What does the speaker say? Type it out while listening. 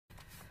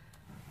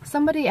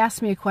Somebody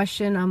asked me a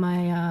question on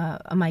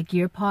my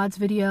Gear Pods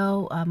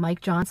video, Mike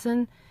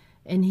Johnson,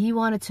 and he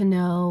wanted to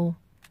know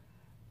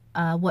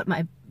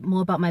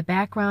more about my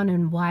background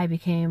and why I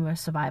became a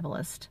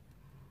survivalist.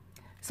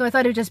 So I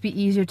thought it would just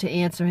be easier to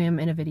answer him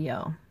in a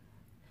video.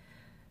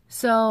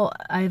 So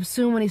I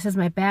assume when he says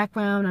my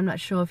background, I'm not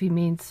sure if he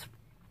means,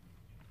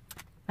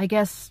 I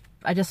guess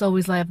I just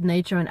always loved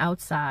nature and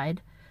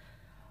outside.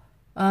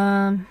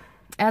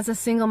 As a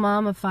single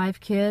mom of 5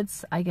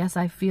 kids, I guess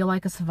I feel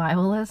like a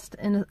survivalist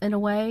in a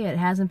way. It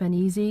hasn't been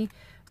easy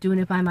doing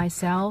it by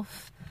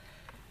myself.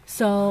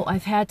 So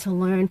I've had to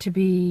learn to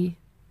be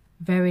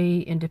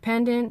very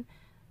independent,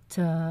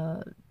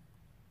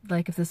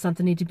 like if there's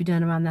something need to be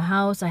done around the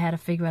house, I had to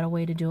figure out a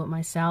way to do it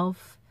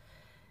myself.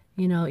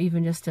 You know,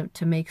 even just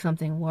to make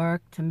something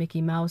work, to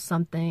Mickey Mouse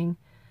something.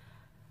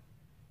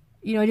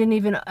 You know,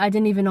 I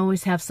didn't even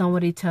always have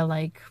somebody to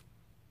like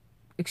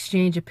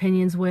exchange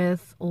opinions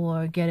with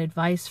or get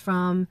advice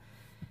from.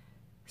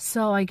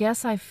 So I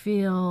guess I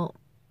feel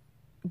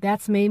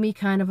that's made me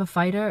kind of a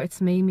fighter.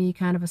 It's made me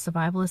kind of a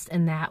survivalist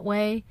in that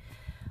way.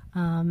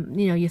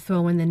 You know, you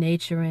throw in the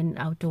nature and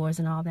outdoors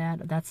and all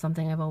that. That's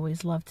something I've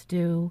always loved to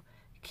do,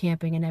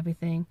 camping and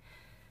everything.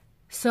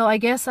 So I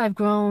guess I've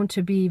grown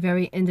to be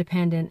very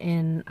independent,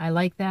 and I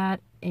like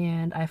that,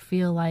 and I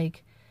feel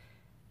like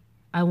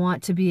I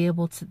want to be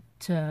able to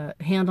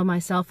handle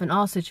myself in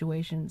all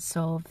situations.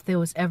 So if there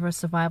was ever a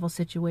survival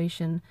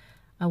situation,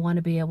 I want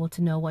to be able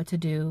to know what to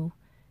do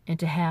and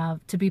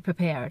to be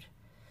prepared.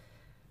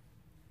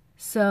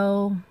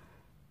 So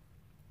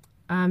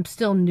I'm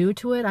still new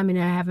to it. I mean,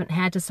 I haven't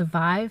had to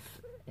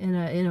survive in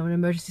an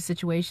emergency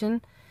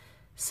situation.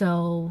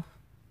 So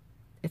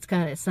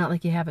it's not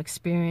like you have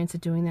experience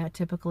at doing that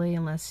typically,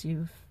 unless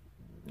you've,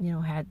 you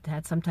know,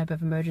 had some type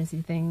of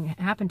emergency thing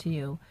happen to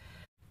you.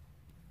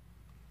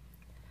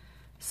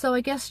 So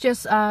I guess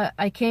just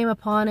I came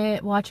upon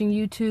it watching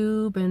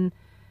YouTube and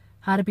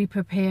how to be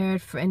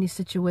prepared for any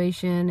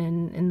situation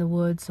in the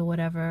woods or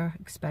whatever,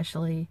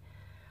 especially.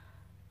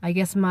 I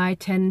guess my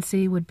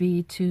tendency would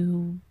be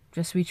to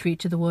just retreat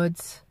to the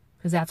woods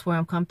because that's where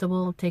I'm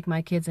comfortable, take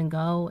my kids and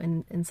go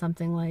in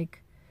something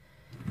like,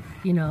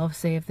 you know,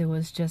 say if there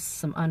was just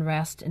some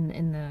unrest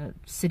in the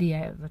city,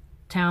 the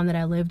town that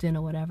I lived in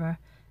or whatever,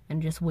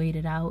 and just wait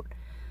it out.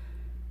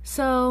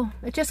 So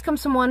it just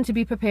comes from wanting to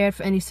be prepared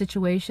for any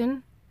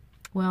situation.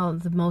 Well,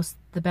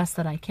 the best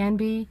that I can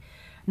be.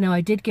 Now, I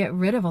did get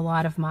rid of a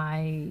lot of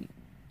the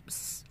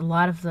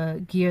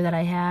gear that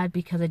I had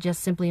because I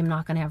just simply am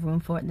not going to have room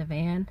for it in the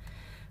van.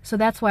 So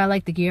that's why I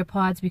like the Gear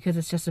Pods, because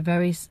it's just a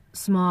very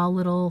small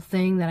little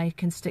thing that I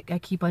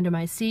keep under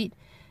my seat,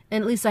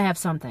 and at least I have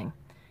something.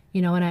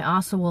 You know, and I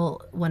also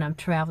will, when I'm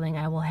traveling,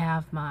 I will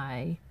have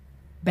my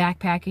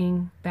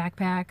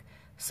backpack,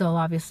 so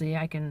obviously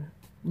I can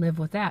live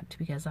with that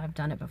because I've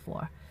done it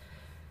before.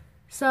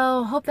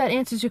 So, hope that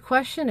answers your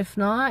question. If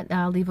not,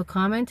 I'll leave a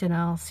comment and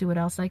I'll see what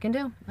else I can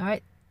do. All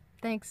right,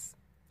 thanks.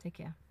 Take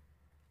care.